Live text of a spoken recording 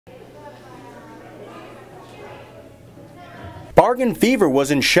Bargain fever was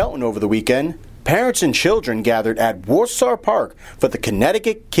in Shelton over the weekend. Parents and children gathered at Warsaw Park for the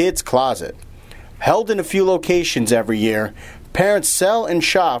Connecticut Kids Closet. Held in a few locations every year, parents sell and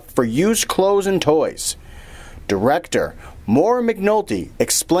shop for used clothes and toys. Director Maura McNulty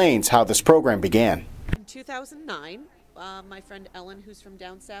explains how this program began. In 2009, my friend Ellen, who's from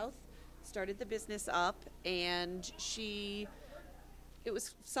down south, started the business up, and it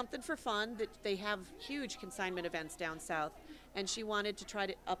was something for fun that they have huge consignment events down south, and she wanted to try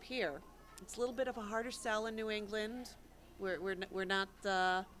it up here. It's a little bit of a harder sell in New England. We're not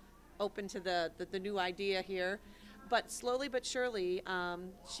open to the new idea here, but slowly but surely,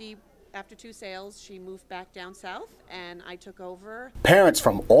 after 2 sales, she moved back down south, and I took over. Parents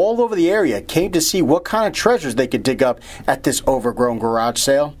from all over the area came to see what kind of treasures they could dig up at this overgrown garage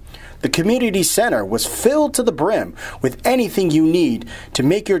sale. The community center was filled to the brim with anything you need to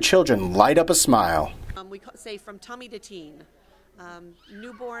make your children light up a smile. We say from tummy to teen.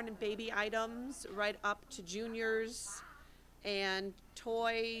 Newborn and baby items right up to juniors, and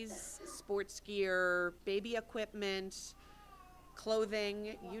toys, sports gear, baby equipment,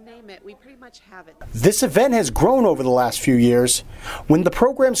 clothing, you name it, we pretty much have it. This event has grown over the last few years. When the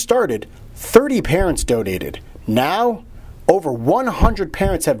program started, 30 parents donated. Now, over 100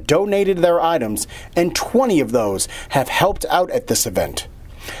 parents have donated their items, and 20 of those have helped out at this event.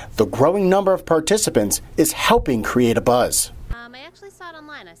 The growing number of participants is helping create a buzz. I actually saw it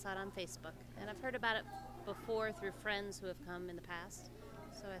online. I saw it on Facebook, and I've heard about it before through friends who have come in the past,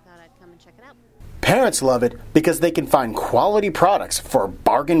 so I thought I'd come and check it out. Parents love it because they can find quality products for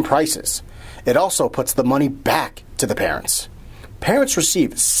bargain prices. It also puts the money back to the parents. Parents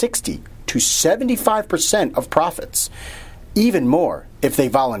receive 60 to 75% of profits, even more if they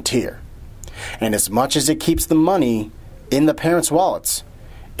volunteer. And as much as it keeps the money in the parents' wallets,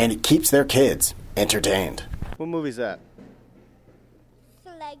 and it keeps their kids entertained. What movie's that?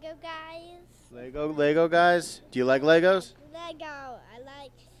 Lego Guys. Lego Guys? Do you like Legos? Lego. I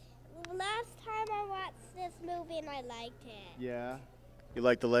like. Last time I watched this movie and I liked it. Yeah. You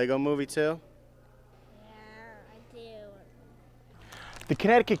like the Lego movie too? Yeah, I do. The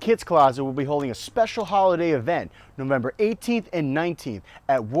Connecticut Kids Closet will be holding a special holiday event November 18th and 19th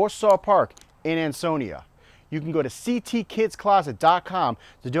at Warsaw Park in Ansonia. You can go to ctkidscloset.com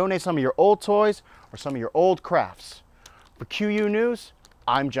to donate some of your old toys or some of your old crafts. For QU News,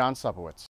 I'm John Supowitz.